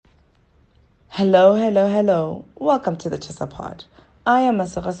Hello, hello, hello. Welcome to the Chisapod. I am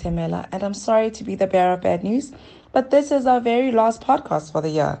Masura Semela, and I'm sorry to be the bearer of bad news, but this is our very last podcast for the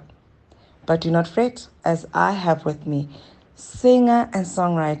year. But do not fret, as I have with me singer and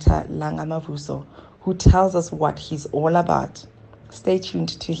songwriter Langa Mavuso, who tells us what he's all about. Stay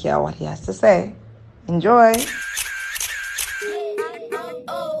tuned to hear what he has to say. Enjoy!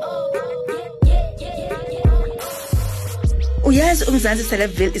 Uyazi uMzansi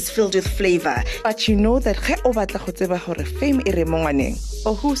Celebville is filled with flavor. But you know that ge o batla go tseba gore fame e re mo ngwaneng,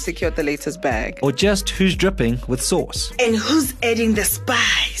 or who secured the latest bag, or just who's dripping with sauce. and who's adding the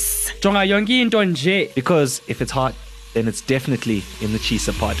spice. Jonga yonke into nje. Because if it's hot, then it's definitely in the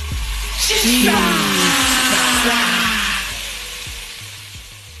Chisa pod.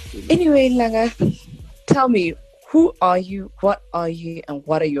 Anyway, Langa, tell me, who are you, what are you, and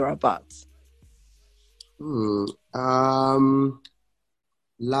what are you about?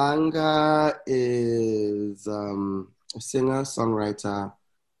 Langa is a singer, songwriter,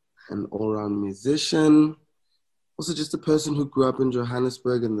 an all-round musician. Also just a person who grew up in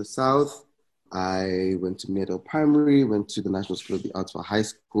Johannesburg in the South. I went to Meadow Primary, went to the National School of the Arts for high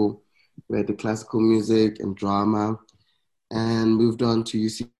school, where I did classical music and drama, and moved on to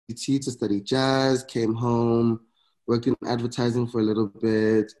UCT to study jazz, came home, worked in advertising for a little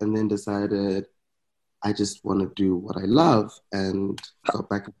bit, and then decided I just want to do what I love, and got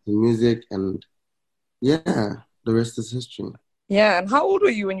back into music, and yeah, the rest is history. Yeah, and how old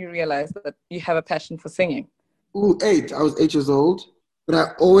were you when you realized that you have a passion for singing? Ooh, 8. I was 8 years old, but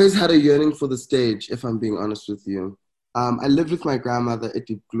I always had a yearning for the stage, if I'm being honest with you. I lived with my grandmother at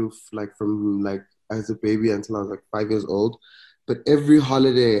the Kloof, from as a baby until I was 5 years old. But every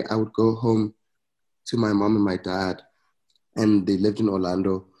holiday I would go home to my mom and my dad, and they lived in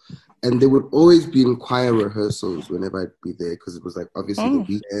Orlando. And they would always be in choir rehearsals whenever I'd be there, because it was obviously the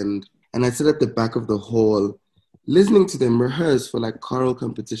weekend. And I'd sit at the back of the hall listening to them rehearse for choral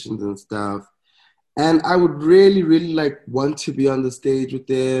competitions and stuff. And I would really, really want to be on the stage with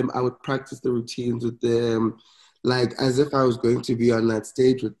them. I would practice the routines with them, as if I was going to be on that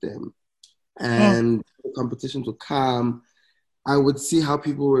stage with them. And the competitions would come. I would see how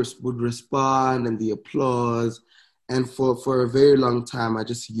people would respond and the applause. And for a very long time, I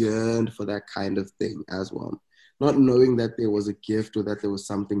just yearned for that kind of thing as well, not knowing that there was a gift or that there was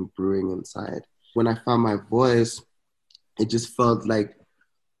something brewing inside. When I found my voice, it just felt like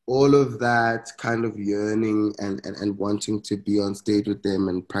all of that kind of yearning and wanting to be on stage with them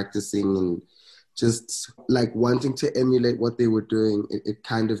and practicing and just wanting to emulate what they were doing, it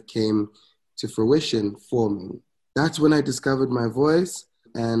kind of came to fruition for me. That's when I discovered my voice.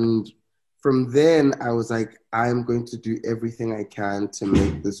 And from then, I was I'm going to do everything I can to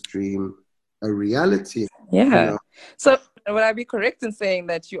make this dream a reality. Yeah. You know? So would I be correct in saying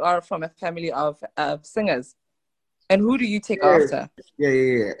that you are from a family of singers? And who do you take after?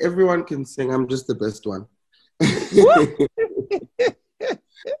 Yeah. Everyone can sing. I'm just the best one.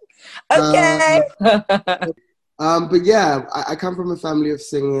 Okay. But yeah, I come from a family of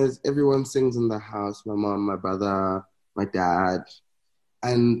singers. Everyone sings in the house. My mom, my brother, my dad.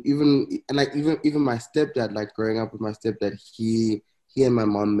 And even my stepdad, growing up with my stepdad, he and my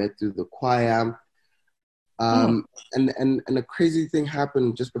mom met through the choir. And a crazy thing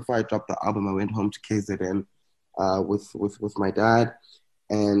happened just before I dropped the album. I went home to KZN with my dad,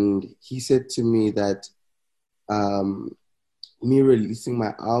 and he said to me that me releasing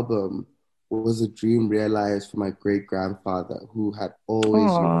my album was a dream realized for my great grandfather, who had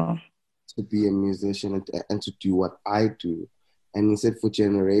always to be a musician and to do what I do. And he said for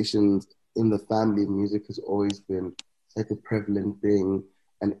generations in the family, music has always been a prevalent thing,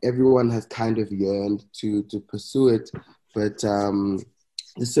 and everyone has kind of yearned to pursue it, but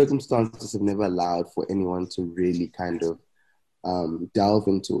the circumstances have never allowed for anyone to really kind of delve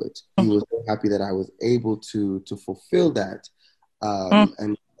into it. He was so happy that I was able to fulfill that,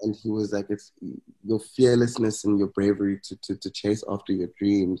 and he was like, "It's your fearlessness and your bravery to chase after your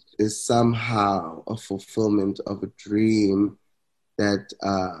dreams is somehow a fulfillment of a dream that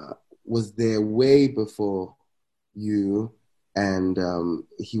was there way before you." And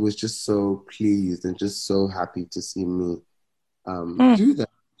he was just so pleased and just so happy to see me do that,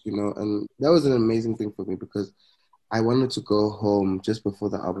 and that was an amazing thing for me, because I wanted to go home just before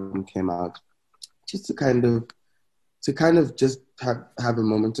the album came out, just to kind of just have a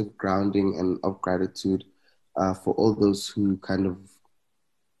moment of grounding and of gratitude for all those who kind of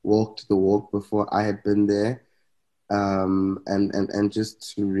walked the walk before I had been there, and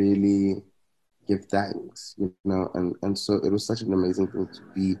just to really give thanks, and so it was such an amazing thing to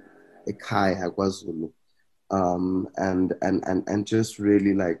be a Kai KwaZulu. and just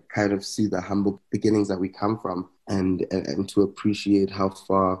really like kind of see the humble beginnings that we come from, and to appreciate how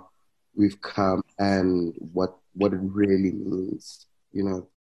far we've come and what it really means, you know.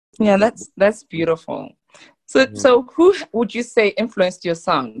 Yeah, that's beautiful. So who would you say influenced your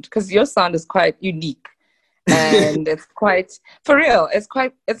sound? Because your sound is quite unique, and it's quite, for real, it's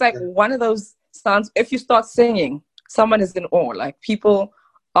like one of those sounds. If you start singing, someone is in awe. Like people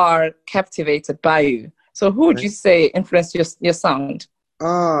are captivated by you. So who would you say influenced your sound?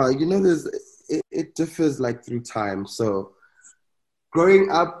 You know, it differs like through time. So growing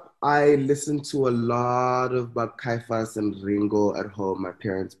up, I listened to a lot of Bob Kaifas and Ringo at home. My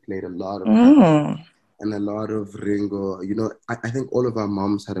parents played a lot of Kaifas Mm. and a lot of Ringo. You know, I think all of our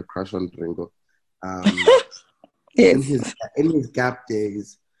moms had a crush on Ringo. In Yes. his Gap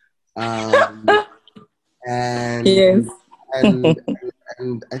days, um, Yes. and and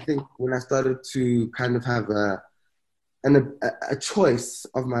and I think when I started to kind of have a choice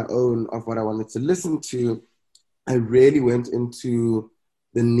of my own of what I wanted to listen to, I really went into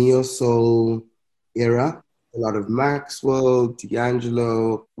the neo soul era. A lot of Maxwell,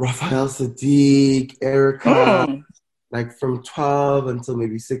 D'Angelo, Raphael Sadiq, Erica. Mm. Like from 12 until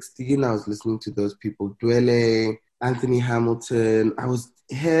maybe 16, I was listening to those people. Dwele, Anthony Hamilton. I was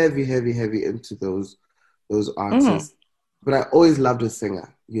heavy, heavy, heavy into those Mm. artists. But I always loved a singer,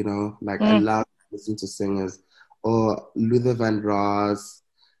 you know, like I Mm. love listening to singers. Or Luther Vandross,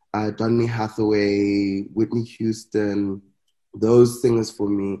 Donny Hathaway, Whitney Houston. Those singers for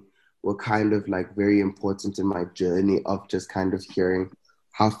me were kind of like very important in my journey of just kind of hearing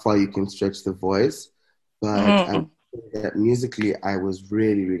how far you can stretch the voice. But I would Mm. say that musically, I was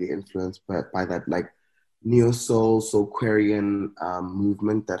really, really influenced by that like neo soul, soulquarian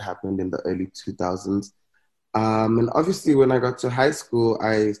movement that happened in the early 2000s. And obviously, when I got to high school,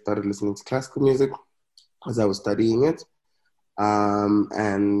 I started listening to classical music because I was studying it.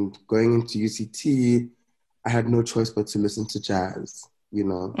 And going into UCT, I had no choice but to listen to jazz, you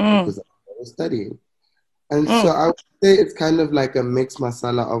know, Mm. because I was studying. And so Mm. I would say it's kind of like a mix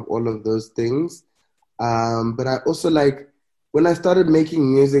masala of all of those things. But I also like, when I started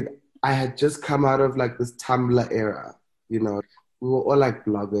making music, I had just come out of like this Tumblr era, you know. We were all like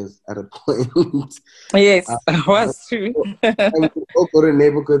bloggers at a point. Yes, was true. And we all go to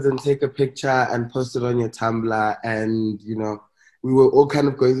neighborhoods and take a picture and post it on your Tumblr. And, you know, we were all kind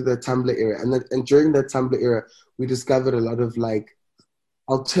of going through the Tumblr era. And during that Tumblr era, we discovered a lot of like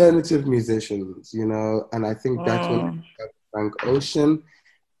alternative musicians, you know. And I think that's when I Mm. discovered Frank Ocean.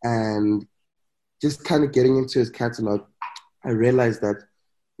 And just kind of getting into his catalog, I realized that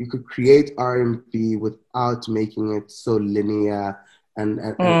you could create R&B without making it so linear and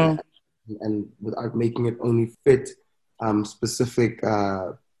and, and, Mm. and without making it only fit specific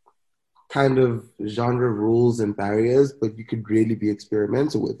kind of genre rules and barriers, but you could really be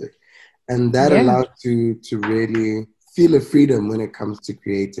experimental with it. And that Yeah. allowed to really feel a freedom when it comes to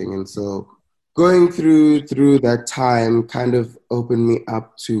creating. And so going through that time kind of opened me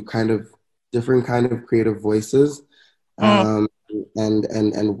up to kind of different kind of creative voices, Mm. um,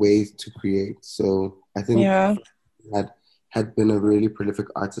 and ways to create. So I think Yeah. had had been a really prolific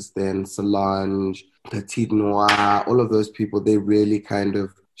artist then. Solange, Petite Noir, all of those people, they really kind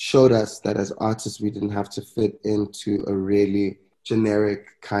of showed us that as artists, we didn't have to fit into a really generic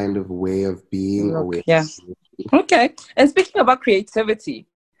kind of way of being or Look, way. yeah. Okay. And speaking about creativity,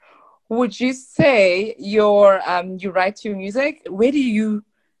 would you say you write your music? Where do you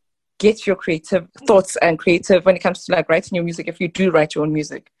get your creative thoughts and creative when it comes to like writing your music? If you do write your own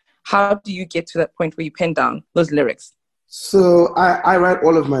music, how do you get to that point where you pen down those lyrics? So I write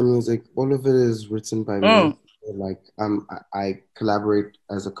all of my music. All of it is written by me. Mm. Like I collaborate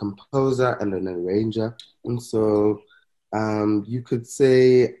as a composer and an arranger, and so you could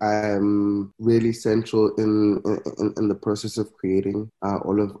say I'm really central in the process of creating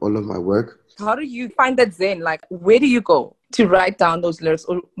all of my work. How do you find that zen? Like, where do you go to write down those lyrics,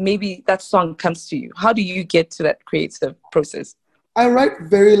 or maybe that song comes to you? How do you get to that creative process? I write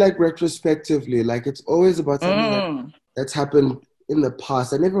very like retrospectively. Like it's always about something Mm. that's happened in the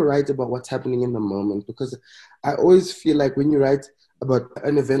past. I never write about what's happening in the moment because I always feel like when you write about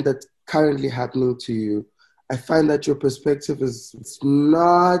an event that's currently happening to you, I find that your perspective is it's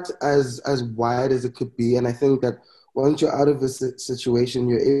not as wide as it could be. And I think that once you're out of a situation,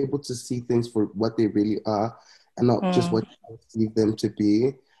 you're able to see things for what they really are and not just Mm. what you perceive them to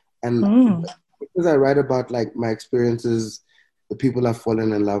be. And Mm. because I write about like my experiences, the people I've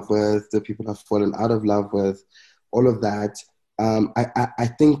fallen in love with, the people I've fallen out of love with, all of that. I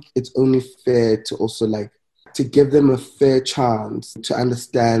think it's only fair to also like to give them a fair chance to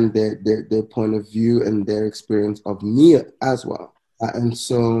understand their point of view and their experience of me as well. And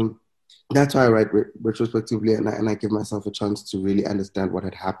so that's why I write retrospectively, and I give myself a chance to really understand what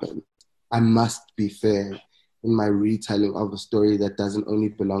had happened. I must be fair in my retelling of a story that doesn't only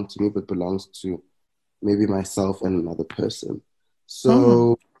belong to me, but belongs to maybe myself and another person.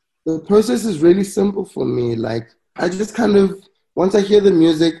 So the process is really simple for me. Like, I just kind of, once I hear the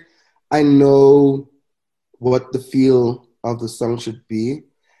music, I know what the feel of the song should be.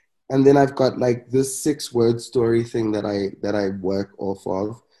 And then I've got like this 6-word story thing that I work off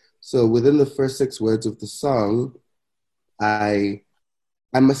of. So within the first 6 words of the song, I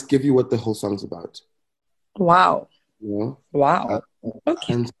must give you what the whole song's about. Wow. You know? Wow.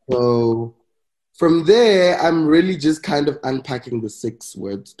 Okay. And so from there, I'm really just kind of unpacking the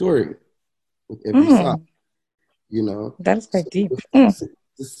 6-word story with every song, you know? That is quite deep. The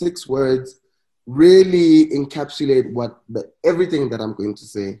 6 words really encapsulate everything that I'm going to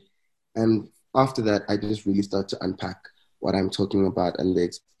say. And after that, I just really start to unpack what I'm talking about and the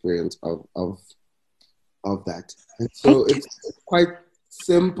experience of that. And so it's quite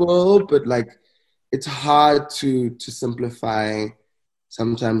simple, but like it's hard to simplify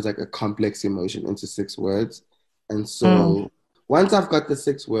sometimes like a complex emotion into 6 words. And so once I've got the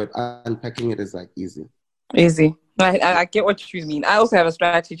 6-word, unpacking it is like easy. Easy. I get what you mean. I also have a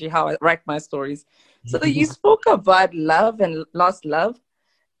strategy how I write my stories. So you spoke about love and lost love.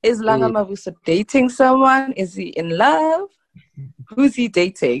 Is Langa Mavuso dating someone? Is he in love? Who's he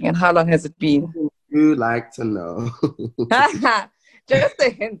dating and how long has it been? You like to know. Just a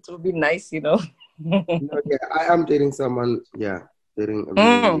hint would be nice, you know. No, yeah, I am dating someone. Yeah, dating a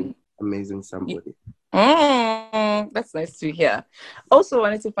really amazing somebody. That's nice to hear. Also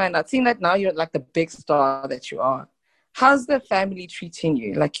wanted to find out, seeing that now you're like the big star that you are, how's the family treating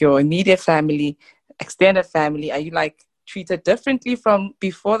you? Like your immediate family, extended family, are you like treated differently from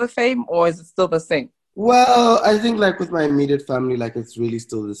before the fame, or is it still the same? Well, I think like with my immediate family, like it's really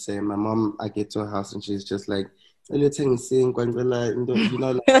still the same. My mom, I get to her house and she's just like, you know,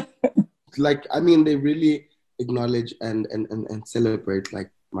 like I mean, they really acknowledge and celebrate like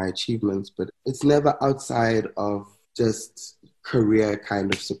my achievements, but it's never outside of just career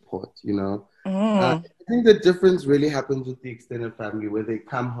kind of support, you know. I think the difference really happens with the extended family, where they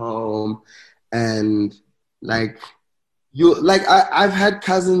come home and like I've had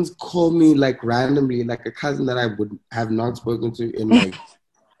cousins call me like randomly, like a cousin that I would have not spoken to in like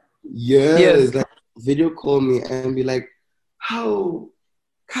years, like video call me and be like, how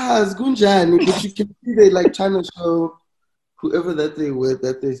Kaz Gunjani, but you can see they like trying to show whoever that they were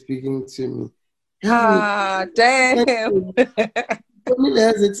that they're speaking to me. Damn.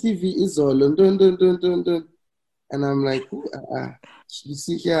 There's a TV is all and I'm like, you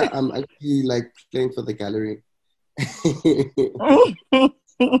see here, I'm actually like playing for the gallery.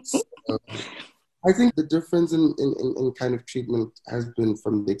 So, I think the difference in kind of treatment has been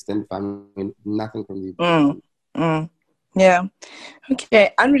from the extended family, nothing from the Yeah.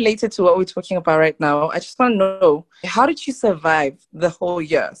 Okay. Unrelated to what we're talking about right now, I just want to know, how did you survive the whole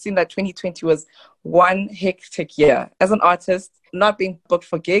year? Seeing that 2020 was one hectic year. As an artist, not being booked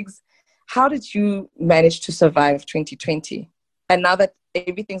for gigs, how did you manage to survive 2020? And now that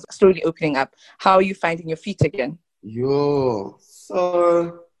everything's slowly opening up, how are you finding your feet again?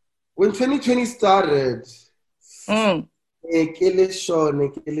 So when 2020 started, sure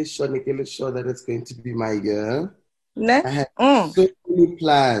that it's going to be my year. I had so many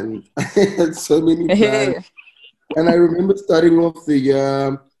plans. And I remember starting off the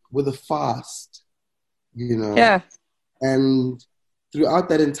year with a fast, you know. Yeah. And throughout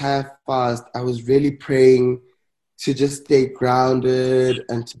that entire fast, I was really praying to just stay grounded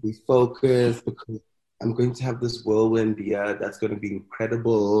and to be focused, because I'm going to have this whirlwind year that's going to be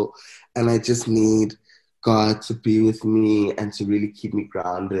incredible. And I just need God to be with me and to really keep me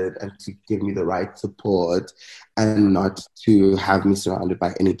grounded and to give me the right support and not to have me surrounded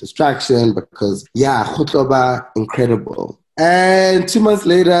by any distraction, because, yeah, Khutloba, incredible. And 2 months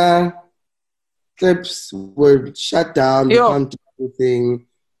later, clips were shut down. We can't do anything.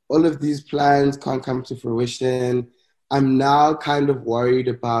 All of these plans can't come to fruition. I'm now kind of worried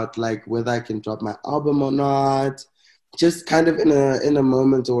about like whether I can drop my album or not. Just kind of in a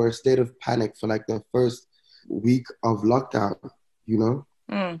moment or a state of panic for like the first week of lockdown, you know?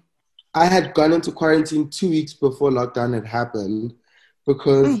 I had gone into quarantine 2 weeks before lockdown had happened,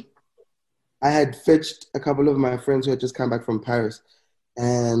 because I had fetched a couple of my friends who had just come back from Paris.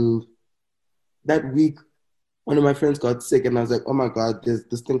 And that week, one of my friends got sick, and I was like, oh my God, there's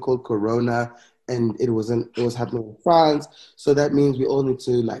this thing called Corona, and it was happening in France. So that means we all need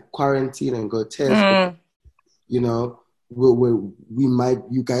to like quarantine and go test. you know,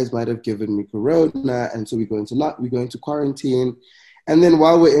 you guys might have given me corona, and so we go into quarantine. And then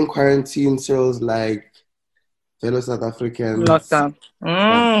while we're in quarantine, Cyril's like, fellow South Africans, Lockdown.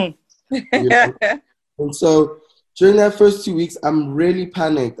 Mm. you know. And so during that first 2 weeks, I'm really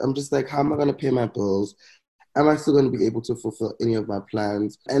panicked. I'm just like, how am I going to pay my bills? Am I still going to be able to fulfill any of my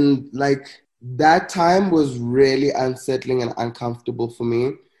plans? And like that time was really unsettling and uncomfortable for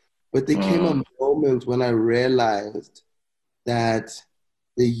me. But there came a moment when I realized that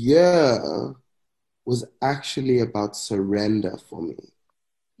the year was actually about surrender for me.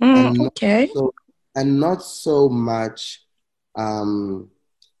 And not Okay. so, and not so much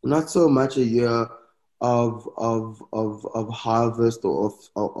a year of harvest or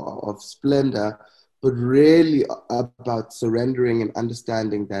of splendor, but really about surrendering and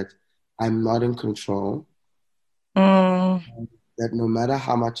understanding that I'm not in control, Mm, that no matter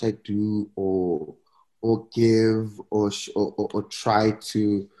how much I do or give or try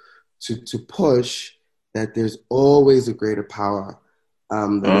to push, that there's always a greater power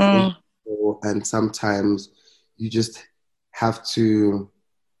that is in mm, control, and sometimes you just have to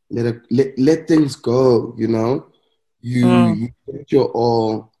let things go, you know? mm, You get your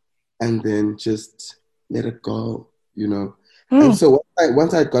all and then just let it go, you know? And mm, so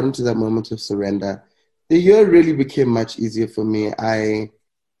once I got into that moment of surrender, the year really became much easier for me.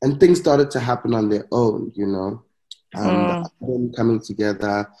 And things started to happen on their own, you know? The mm, album coming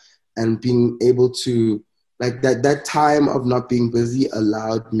together and being able to, like that time of not being busy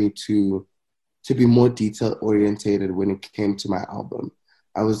allowed me to be more detail orientated when it came to my album.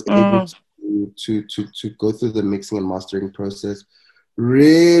 I was able mm, to go through the mixing and mastering process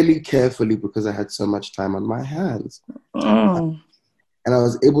really carefully because I had so much time on my hands. mm, And I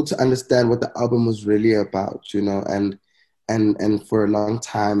was able to understand what the album was really about, you know, and for a long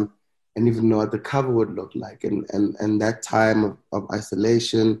time, and even know what the cover would look like. And that time of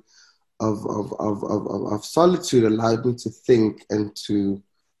isolation, of solitude allowed me to think and to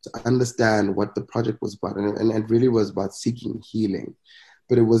understand what the project was about. And it really was about seeking healing,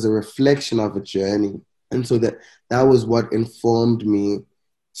 but it was a reflection of a journey. And so that was what informed me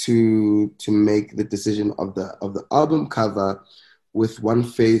to make the decision of the album cover with one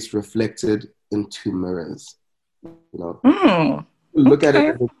face reflected in two mirrors. You know, mm. look at it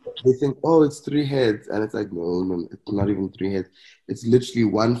Okay. and they think, oh, it's three heads, and it's like, no, it's not even three heads. It's literally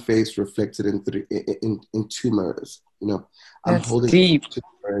one face reflected in two mirrors. You know, I'm That's holding deep. two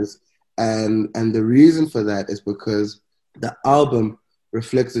mirrors, and the reason for that is because the album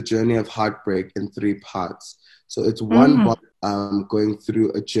reflects the journey of heartbreak in three parts. So it's one Mm, body going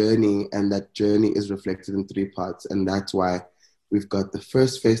through a journey, and that journey is reflected in three parts, and that's why we've got the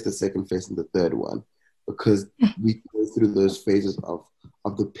first phase, the second phase, and the third one, because we go through those phases of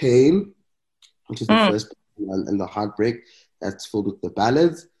the pain, which is the mm. first one, and the heartbreak that's filled with the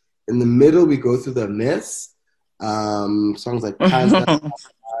ballads. In the middle, we go through the mess, songs like Pasta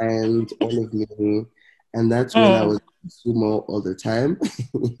and All of Me, and that's when I Mm. was sumo all the time,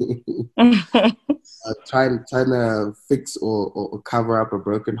 trying to fix or cover up a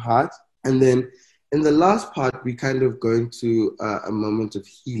broken heart. And then in the last part, we kind of go into a moment of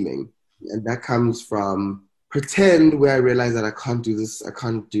healing, and that comes from pretend, where I realize that I can't do this, I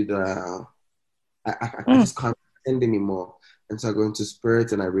can't do I Mm. just can't pretend anymore. And so I go into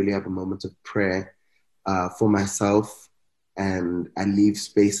spirit and I really have a moment of prayer for myself, and I leave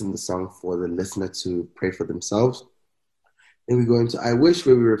space in the song for the listener to pray for themselves. Then we go into I Wish,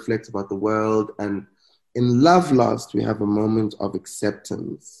 where we reflect about the world. And in Love Lost, we have a moment of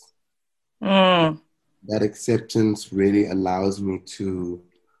acceptance. Mm. That acceptance really allows me to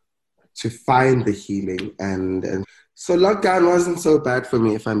find the healing, and so lockdown wasn't so bad for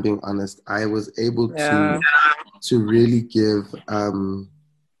me, if I'm being honest. I was able Yeah. to really give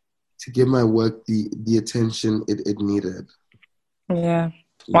my work the attention it needed. Yeah.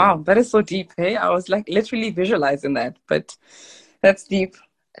 Yeah. Wow, that is so deep. Hey, I was like literally visualizing that, but that's deep.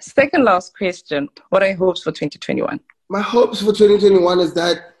 Second last question. What are your hopes for 2021? My hopes for 2021 is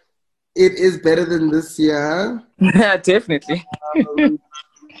that it is better than this year. Yeah, definitely. Um,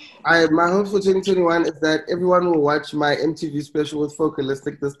 my hope for 2021 is that everyone will watch my MTV special with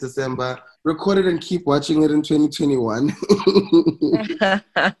Focalistic this December, record it and keep watching it in 2021.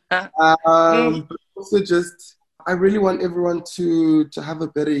 Mm, But also just, I really want everyone to have a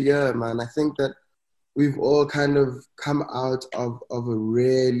better year, man. I think that we've all kind of come out of a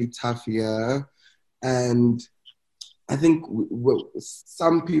really tough year, and I think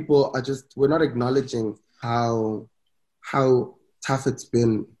some people are just, we're not acknowledging how tough it's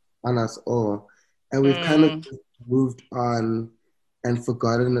been on us all, and we've kind of mm, moved on and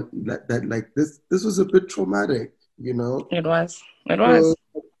forgotten that like this was a bit traumatic, you know? It was. It So was.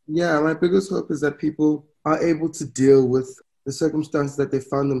 yeah, my biggest hope is that people are able to deal with the circumstances that they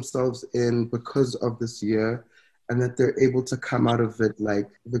found themselves in because of this year, and that they're able to come out of it like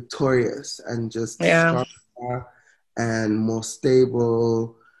victorious and just Yeah. stronger and more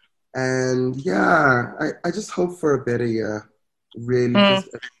stable. And yeah, I just hope for a better year. Really, Mm.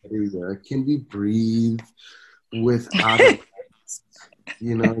 just a better year. Can we breathe without a,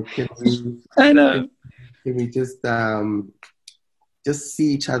 you know, I can, know. can we just see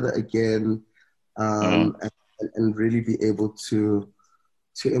each other again, Mm. and really be able to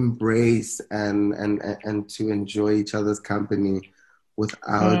embrace and to enjoy each other's company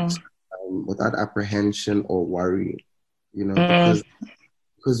without Mm. without apprehension or worry, you know, Mm.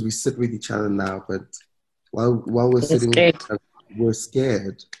 because we sit with each other now, but while we're It's sitting with great. each other, we're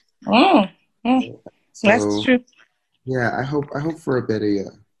scared. Mm. Mm. That's So true. yeah, I hope for a better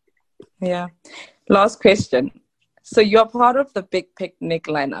year. Yeah. Last question. So you're part of the Big Picnic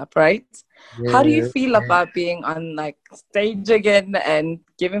lineup, right? How do you Yeah. feel about being on like stage again and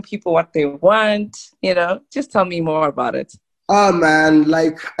giving people what they want? You know, just tell me more about it. Oh man,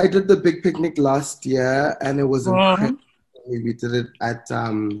 like I did the big picnic last year and it was incredible. Mm. We did it at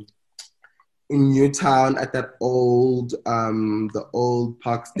in Newtown at that old the old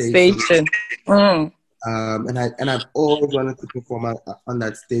park station. Station. Mm. And I've always wanted to perform on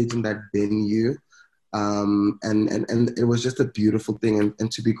that stage in that venue. And it was just a beautiful thing.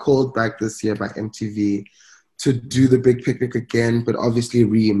 And to be called back this year by MTV to do the big picnic again, but obviously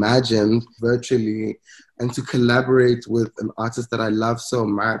reimagined virtually, and to collaborate with an artist that I love so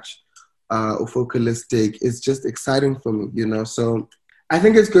much, Ufocalistic, is just exciting for me, you know. So I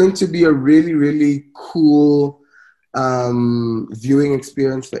think it's going to be a really, really cool viewing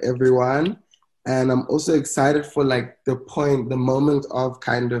experience for everyone. And I'm also excited for like the moment of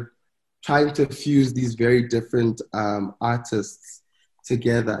kind of trying to fuse these very different artists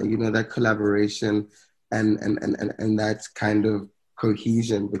together, you know, that collaboration and that kind of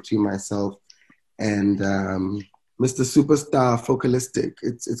cohesion between myself and Mr. Superstar Focalistic.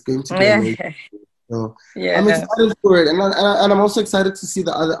 It's going to be amazing. Yeah. So I'm Yeah. excited for it, and I'm also excited to see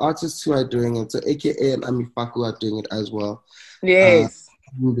the other artists who are doing it. So AKA and Ami Faku are doing it as well. Uh, Yes.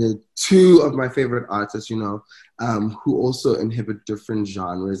 the two of my favorite artists, you know, who also inhabit different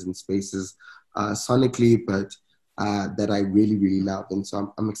genres and spaces sonically, but that I really, really love. And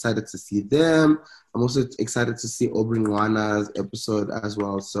so I'm excited to see them. I'm also excited to see Aubrey Nwana's episode as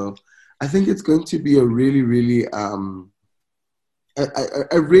well. So I think it's going to be a really, really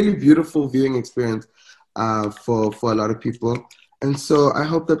a really beautiful viewing experience for a lot of people. And so I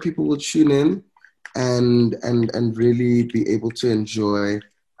hope that people will tune in and really be able to enjoy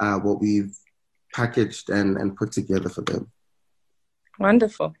what we've packaged and put together for them.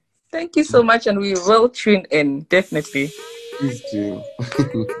 Wonderful. Thank you so much. And we will tune in, definitely. Please do.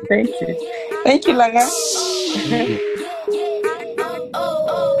 Thank you. Thank you, Langa.